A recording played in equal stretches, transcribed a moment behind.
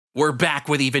We're back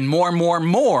with even more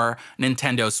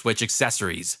Nintendo Switch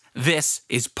accessories. This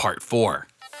is part 4.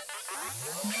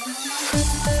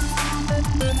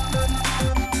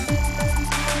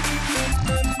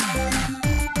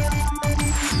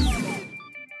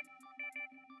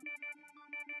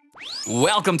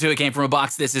 Welcome to It Came From a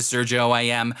Box. This is Sergio. I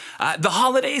am. The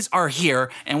holidays are here,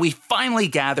 and we finally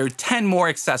gathered 10 more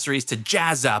accessories to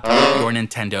jazz up your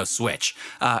Nintendo Switch.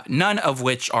 None of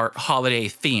which are holiday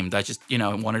themed. I just,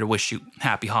 wanted to wish you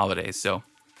happy holidays. So,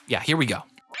 yeah, here we go.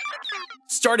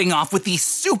 Starting off with the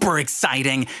super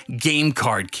exciting game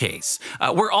card case.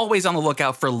 We're always on the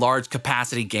lookout for large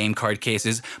capacity game card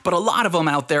cases, but a lot of them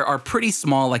out there are pretty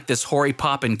small, like this HORI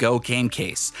Pop and Go game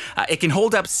case. It can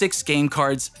hold up 6 game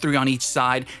cards, 3 on each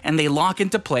side, and they lock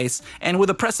into place, and with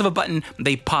a press of a button,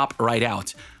 they pop right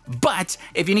out. But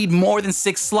if you need more than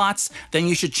 6 slots, then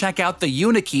you should check out the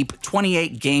Unikeep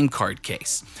 28 game card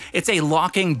case. It's a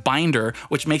locking binder,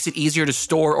 which makes it easier to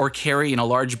store or carry in a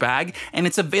large bag, and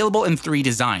it's available in 3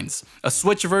 designs: a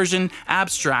Switch version,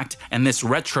 abstract, and this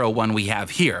retro one we have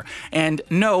here. And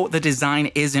no, the design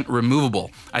isn't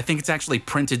removable. I think it's actually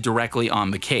printed directly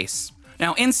on the case.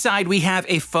 Now inside we have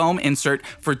a foam insert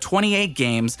for 28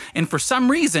 games, and for some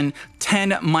reason,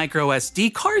 10 micro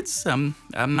SD cards? I'm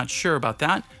not sure about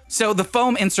that. So the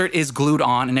foam insert is glued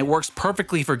on, and it works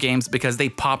perfectly for games because they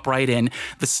pop right in.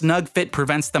 The snug fit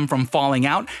prevents them from falling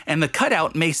out, and the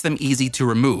cutout makes them easy to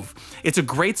remove. It's a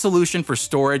great solution for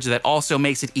storage that also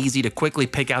makes it easy to quickly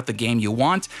pick out the game you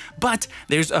want, but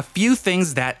there's a few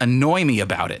things that annoy me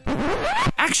about it.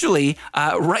 Actually,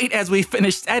 right as we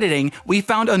finished editing, we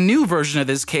found a new version of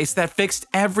this case that fixed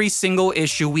every single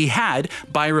issue we had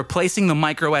by replacing the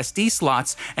micro SD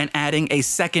slots and adding a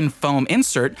second foam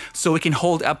insert so it can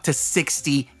hold up to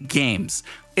 60 games.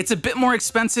 It's a bit more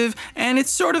expensive, and it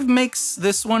sort of makes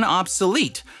this one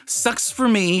obsolete. Sucks for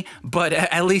me, but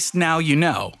at least now you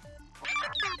know.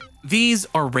 These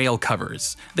are rail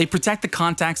covers. They protect the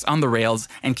contacts on the rails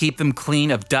and keep them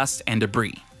clean of dust and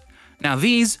debris. Now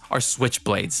these are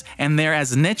Switchblades, and they're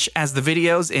as niche as the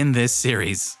videos in this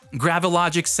series.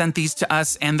 Gravilogic sent these to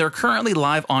us, and they're currently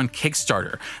live on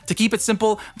Kickstarter. To keep it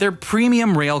simple, they're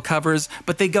premium rail covers,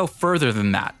 but they go further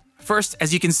than that. First,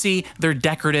 as you can see, they're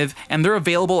decorative, and they're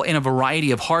available in a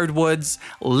variety of hardwoods,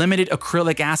 limited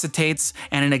acrylic acetates,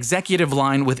 and an executive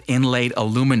line with inlaid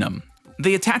aluminum.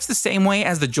 They attach the same way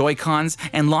as the Joy-Cons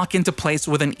and lock into place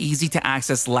with an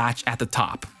easy-to-access latch at the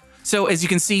top. So as you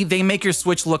can see, they make your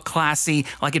Switch look classy,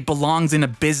 like it belongs in a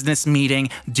business meeting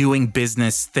doing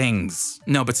business things.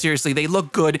 No, but seriously, they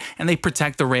look good and they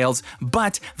protect the rails,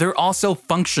 but they're also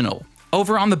functional.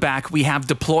 Over on the back, we have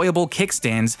deployable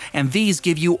kickstands, and these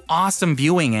give you awesome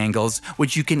viewing angles,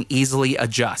 which you can easily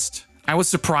adjust. I was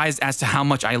surprised as to how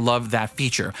much I love that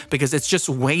feature, because it's just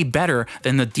way better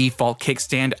than the default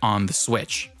kickstand on the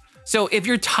Switch. So if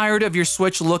you're tired of your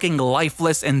Switch looking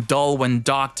lifeless and dull when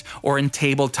docked or in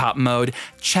tabletop mode,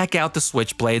 check out the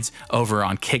Switchblades over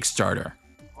on Kickstarter.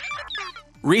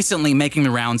 Recently making the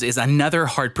rounds is another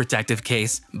hard protective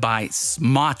case by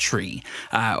Smatree.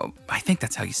 I think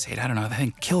that's how you say it. I don't know. That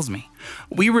thing kills me.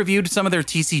 We reviewed some of their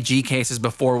TCG cases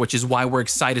before, which is why we're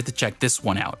excited to check this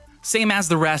one out. Same as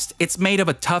the rest, it's made of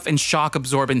a tough and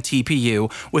shock-absorbent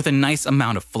TPU with a nice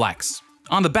amount of flex.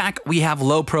 On the back, we have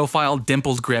low-profile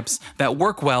dimpled grips that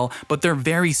work well, but they're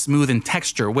very smooth in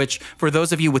texture, which, for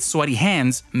those of you with sweaty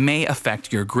hands, may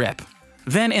affect your grip.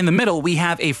 Then in the middle, we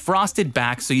have a frosted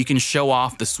back so you can show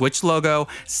off the Switch logo,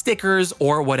 stickers,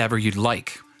 or whatever you'd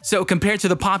like. So compared to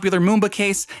the popular Mumba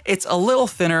case, it's a little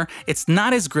thinner, it's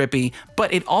not as grippy,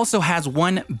 but it also has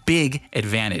one big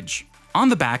advantage. On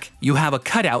the back, you have a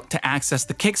cutout to access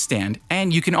the kickstand,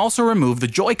 and you can also remove the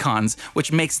Joy-Cons,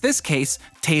 which makes this case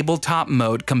tabletop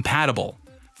mode compatible.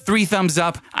 3 thumbs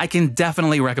up, I can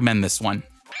definitely recommend this one.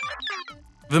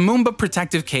 The Mumba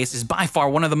protective case is by far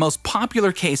one of the most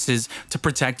popular cases to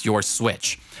protect your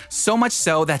Switch. So much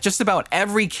so that just about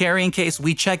every carrying case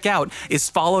we check out is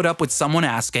followed up with someone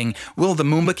asking, will the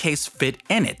Mumba case fit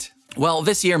in it? Well,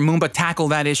 this year Mumba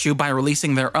tackled that issue by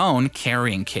releasing their own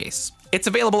carrying case. It's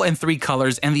available in 3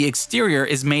 colors, and the exterior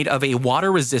is made of a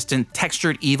water-resistant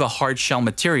textured EVA hardshell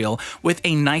material with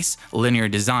a nice linear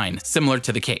design, similar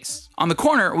to the case. On the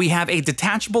corner, we have a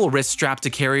detachable wrist strap to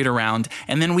carry it around,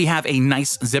 and then we have a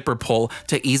nice zipper pull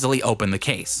to easily open the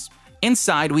case.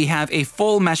 Inside, we have a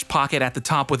full mesh pocket at the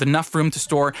top with enough room to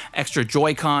store extra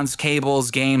Joy-Cons, cables,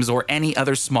 games, or any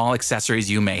other small accessories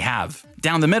you may have.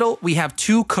 Down the middle, we have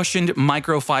 2 cushioned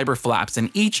microfiber flaps, and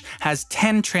each has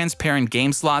 10 transparent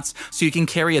game slots, so you can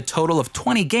carry a total of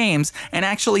 20 games and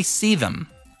actually see them.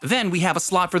 Then we have a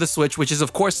slot for the Switch, which is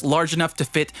of course large enough to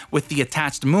fit with the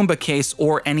attached Mumba case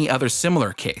or any other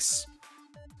similar case.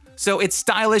 So it's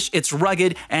stylish, it's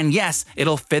rugged, and yes,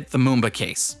 it'll fit the Mumba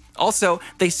case. Also,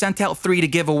 they sent out 3 to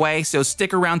give away, so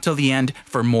stick around till the end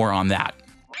for more on that.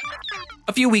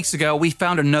 A few weeks ago, we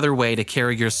found another way to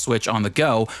carry your Switch on the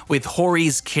go with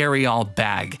HORI's Carry All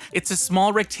Bag. It's a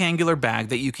small rectangular bag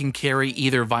that you can carry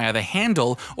either via the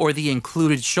handle or the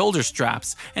included shoulder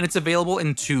straps, and it's available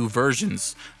in 2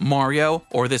 versions, Mario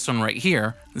or this one right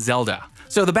here, Zelda.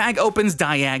 So the bag opens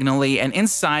diagonally, and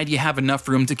inside you have enough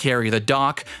room to carry the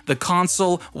dock, the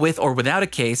console with or without a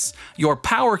case, your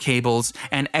power cables,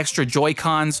 and extra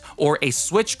Joy-Cons or a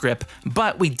Switch grip,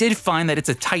 but we did find that it's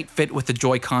a tight fit with the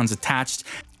Joy-Cons attached,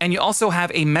 and you also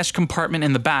have a mesh compartment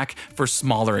in the back for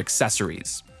smaller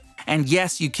accessories. And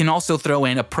yes, you can also throw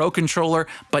in a Pro Controller,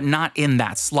 but not in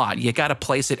that slot. You gotta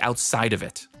place it outside of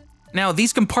it. Now,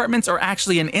 these compartments are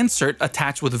actually an insert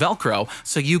attached with Velcro,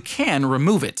 so you can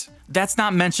remove it. That's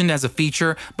not mentioned as a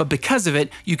feature, but because of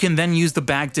it, you can then use the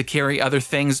bag to carry other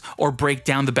things or break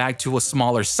down the bag to a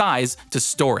smaller size to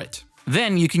store it.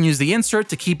 Then you can use the insert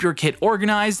to keep your kit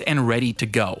organized and ready to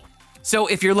go. So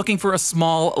if you're looking for a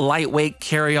small, lightweight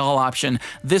carry-all option,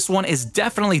 this one is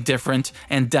definitely different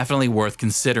and definitely worth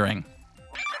considering.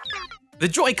 The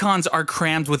Joy-Cons are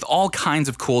crammed with all kinds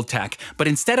of cool tech, but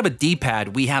instead of a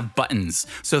D-pad, we have buttons,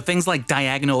 so things like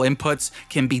diagonal inputs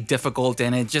can be difficult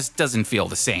and it just doesn't feel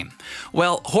the same.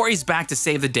 Well, HORI's back to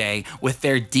save the day with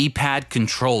their D-pad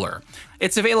controller.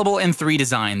 It's available in 3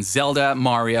 designs, Zelda,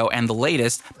 Mario, and the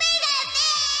latest,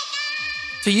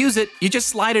 To use it, you just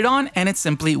slide it on and it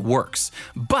simply works.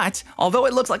 But although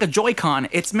it looks like a Joy-Con,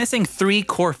 it's missing 3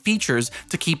 core features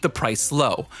to keep the price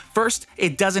low. First,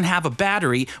 it doesn't have a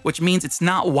battery, which means it's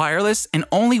not wireless and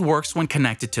only works when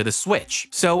connected to the Switch.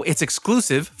 So it's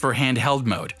exclusive for handheld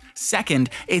mode. Second,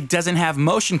 it doesn't have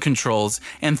motion controls.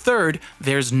 And third,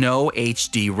 there's no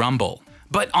HD rumble.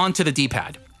 But onto the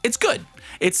D-pad. It's good.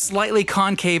 It's slightly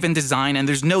concave in design and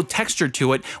there's no texture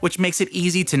to it, which makes it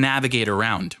easy to navigate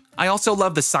around. I also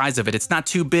love the size of it. It's not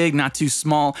too big, not too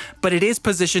small, but it is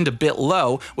positioned a bit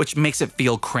low, which makes it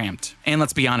feel cramped. And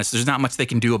let's be honest, there's not much they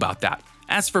can do about that.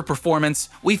 As for performance,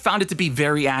 we found it to be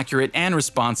very accurate and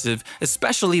responsive,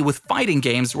 especially with fighting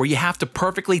games where you have to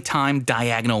perfectly time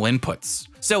diagonal inputs.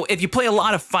 So if you play a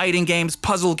lot of fighting games,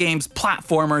 puzzle games,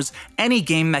 platformers, any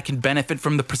game that can benefit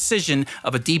from the precision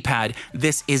of a D-pad,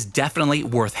 this is definitely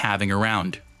worth having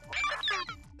around.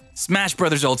 Smash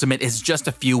Bros. Ultimate is just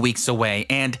a few weeks away,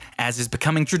 and as is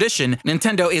becoming tradition,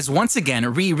 Nintendo is once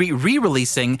again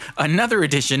re-releasing another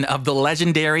edition of the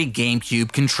legendary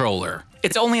GameCube Controller.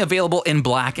 It's only available in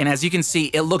black, and as you can see,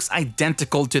 it looks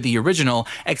identical to the original,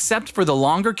 except for the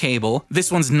longer cable.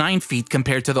 This one's 9 feet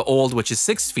compared to the old, which is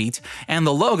 6 feet, and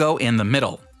the logo in the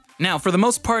middle. Now, for the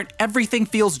most part, everything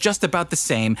feels just about the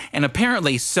same, and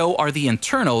apparently so are the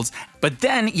internals, but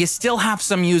then you still have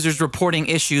some users reporting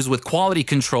issues with quality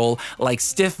control like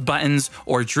stiff buttons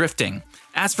or drifting.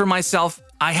 As for myself,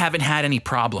 I haven't had any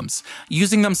problems.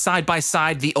 Using them side by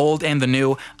side, the old and the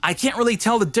new, I can't really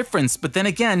tell the difference, but then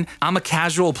again, I'm a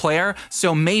casual player,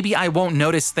 so maybe I won't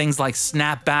notice things like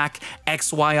snapback,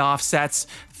 XY offsets,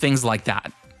 things like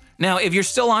that. Now, if you're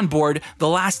still on board, the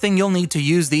last thing you'll need to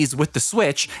use these with the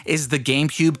Switch is the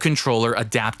GameCube Controller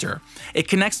adapter. It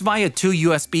connects via 2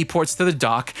 USB ports to the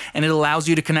dock, and it allows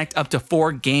you to connect up to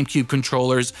 4 GameCube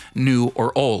controllers, new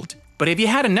or old. But if you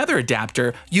had another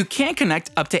adapter, you can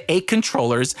connect up to 8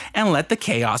 controllers and let the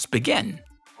chaos begin.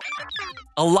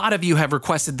 A lot of you have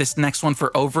requested this next one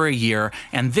for over a year,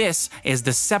 and this is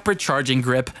the separate charging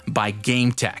grip by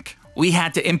Gametech. We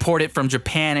had to import it from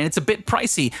Japan and it's a bit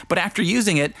pricey, but after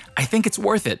using it, I think it's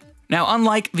worth it. Now,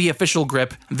 unlike the official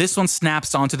grip, this one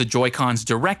snaps onto the Joy-Cons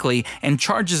directly and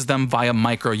charges them via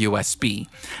micro USB.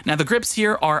 Now, the grips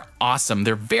here are awesome.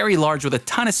 They're very large with a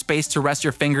ton of space to rest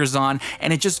your fingers on,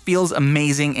 and it just feels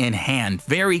amazing in hand,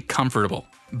 very comfortable.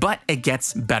 But it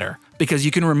gets better, because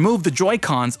you can remove the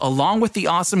Joy-Cons along with the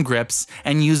awesome grips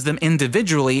and use them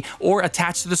individually or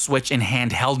attach to the Switch in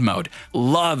handheld mode.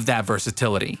 Love that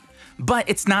versatility. But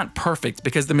it's not perfect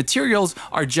because the materials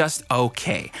are just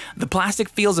okay. The plastic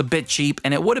feels a bit cheap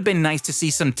and it would have been nice to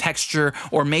see some texture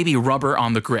or maybe rubber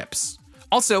on the grips.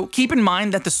 Also, keep in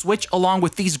mind that the Switch along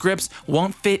with these grips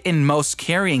won't fit in most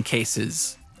carrying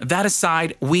cases. That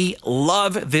aside, we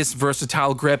love this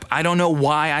versatile grip. I don't know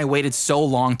why I waited so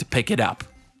long to pick it up.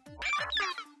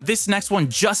 This next one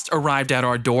just arrived at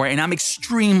our door and I'm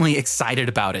extremely excited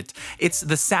about it. It's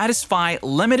the Satisfye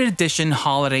Limited Edition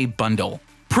Holiday Bundle.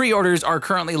 Pre-orders are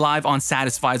currently live on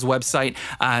Satisfye's website.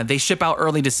 They ship out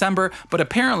early December, but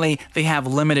apparently they have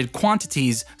limited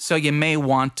quantities, so you may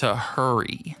want to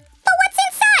hurry.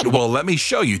 Well, let me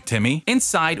show you, Timmy.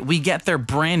 Inside, we get their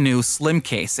brand new slim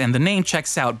case, and the name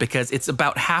checks out because it's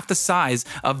about half the size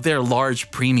of their large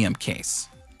premium case.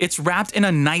 It's wrapped in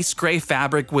a nice gray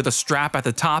fabric with a strap at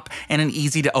the top and an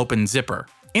easy to open zipper.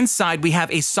 Inside, we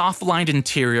have a soft-lined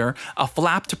interior, a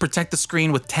flap to protect the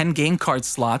screen with 10 game card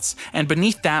slots, and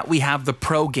beneath that we have the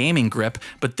Pro Gaming Grip,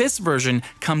 but this version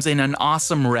comes in an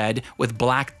awesome red with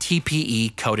black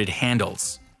TPE coated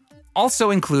handles.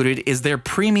 Also included is their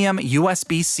premium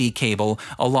USB-C cable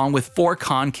along with 4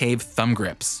 concave thumb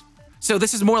grips. So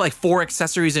this is more like 4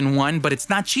 accessories in one, but it's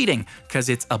not cheating because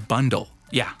it's a bundle.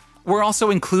 Yeah. We're also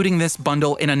including this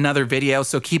bundle in another video,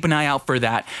 so keep an eye out for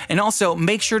that. And also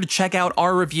make sure to check out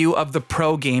our review of the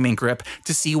Pro Gaming Grip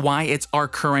to see why it's our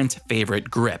current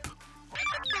favorite grip.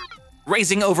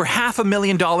 Raising over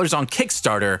 $500,000 on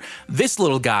Kickstarter, this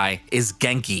little guy is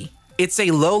Genki. It's a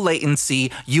low-latency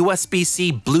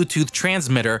USB-C Bluetooth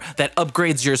transmitter that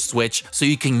upgrades your Switch so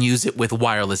you can use it with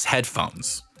wireless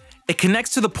headphones. It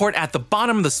connects to the port at the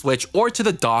bottom of the Switch or to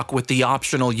the dock with the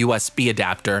optional USB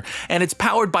adapter, and it's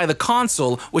powered by the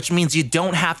console, which means you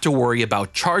don't have to worry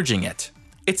about charging it.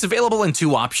 It's available in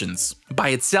 2 options, by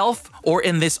itself or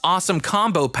in this awesome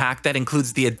combo pack that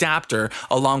includes the adapter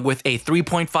along with a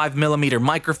 3.5mm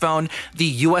microphone,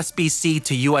 the USB-C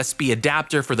to USB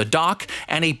adapter for the dock,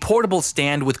 and a portable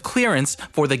stand with clearance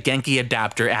for the Genki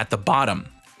adapter at the bottom.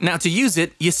 Now to use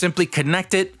it, you simply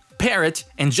connect it, pair it,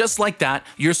 and just like that,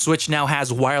 your Switch now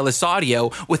has wireless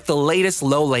audio with the latest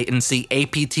low-latency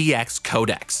aptX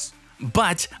codecs.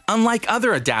 But unlike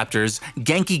other adapters,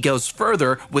 Genki goes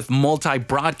further with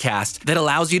multi-broadcast that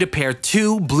allows you to pair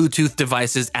 2 Bluetooth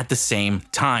devices at the same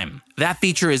time. That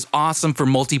feature is awesome for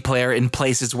multiplayer in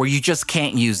places where you just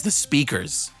can't use the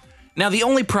speakers. Now the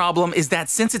only problem is that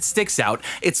since it sticks out,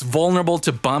 it's vulnerable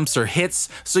to bumps or hits,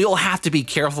 so you'll have to be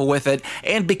careful with it,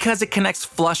 and because it connects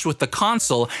flush with the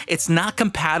console, it's not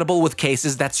compatible with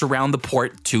cases that surround the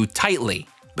port too tightly.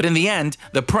 But in the end,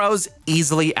 the pros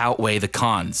easily outweigh the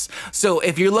cons. So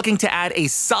if you're looking to add a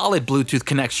solid Bluetooth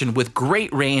connection with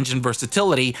great range and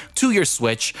versatility to your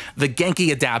Switch, the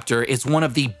Genki adapter is one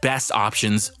of the best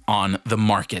options on the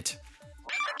market.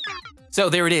 So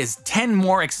there it is, 10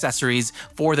 more accessories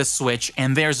for the Switch,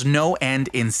 and there's no end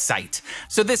in sight.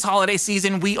 So this holiday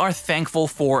season, we are thankful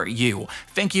for you.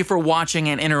 Thank you for watching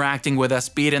and interacting with us,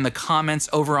 be it in the comments,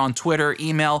 over on Twitter,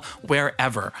 email,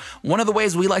 wherever. One of the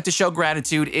ways we like to show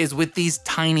gratitude is with these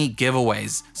tiny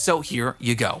giveaways. So here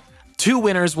you go. 2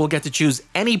 winners will get to choose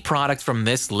any product from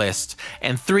this list,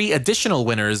 and 3 additional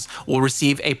winners will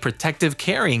receive a protective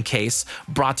carrying case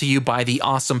brought to you by the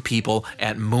awesome people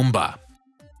at Mumba.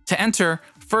 To enter,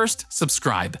 first,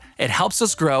 subscribe. It helps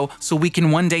us grow so we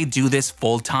can one day do this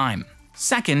full time.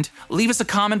 Second, leave us a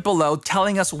comment below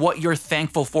telling us what you're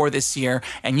thankful for this year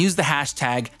and use the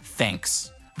hashtag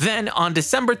thanks. Then on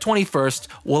December 21st,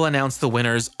 we'll announce the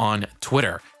winners on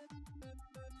Twitter.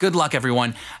 Good luck,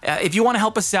 everyone. If you want to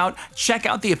help us out, check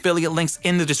out the affiliate links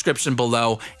in the description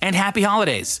below, and happy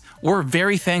holidays. We're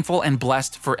very thankful and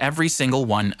blessed for every single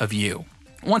one of you.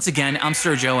 Once again, I'm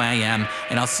SirJoeIM,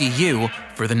 and I'll see you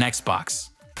for the next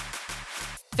box.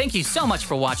 Thank you so much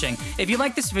for watching. If you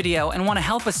like this video and want to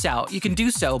help us out, you can do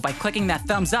so by clicking that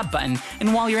thumbs up button.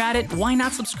 And while you're at it, why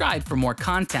not subscribe for more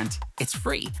content? It's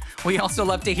free. We also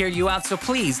love to hear you out, so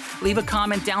please leave a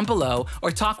comment down below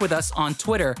or talk with us on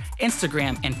Twitter,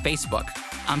 Instagram, and Facebook.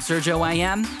 I'm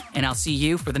SirJoeIM, and I'll see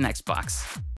you for the next box.